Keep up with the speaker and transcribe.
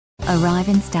Arrive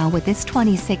in style with this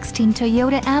 2016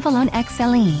 Toyota Avalon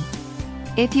XLE.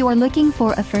 If you are looking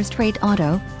for a first-rate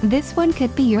auto, this one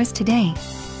could be yours today.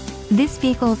 This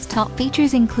vehicle's top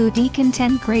features include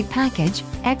E-Content Grade Package,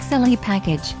 XLE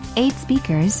Package, 8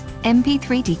 speakers,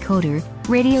 MP3 decoder,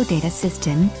 radio data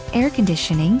system, air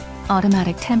conditioning,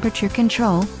 automatic temperature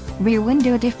control, rear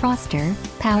window defroster,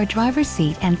 power driver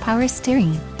seat and power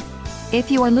steering.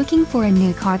 If you are looking for a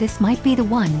new car, this might be the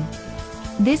one.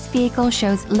 This vehicle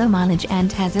shows low mileage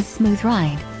and has a smooth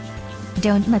ride.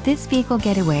 Don't let this vehicle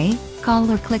get away.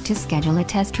 Call or click to schedule a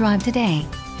test drive today.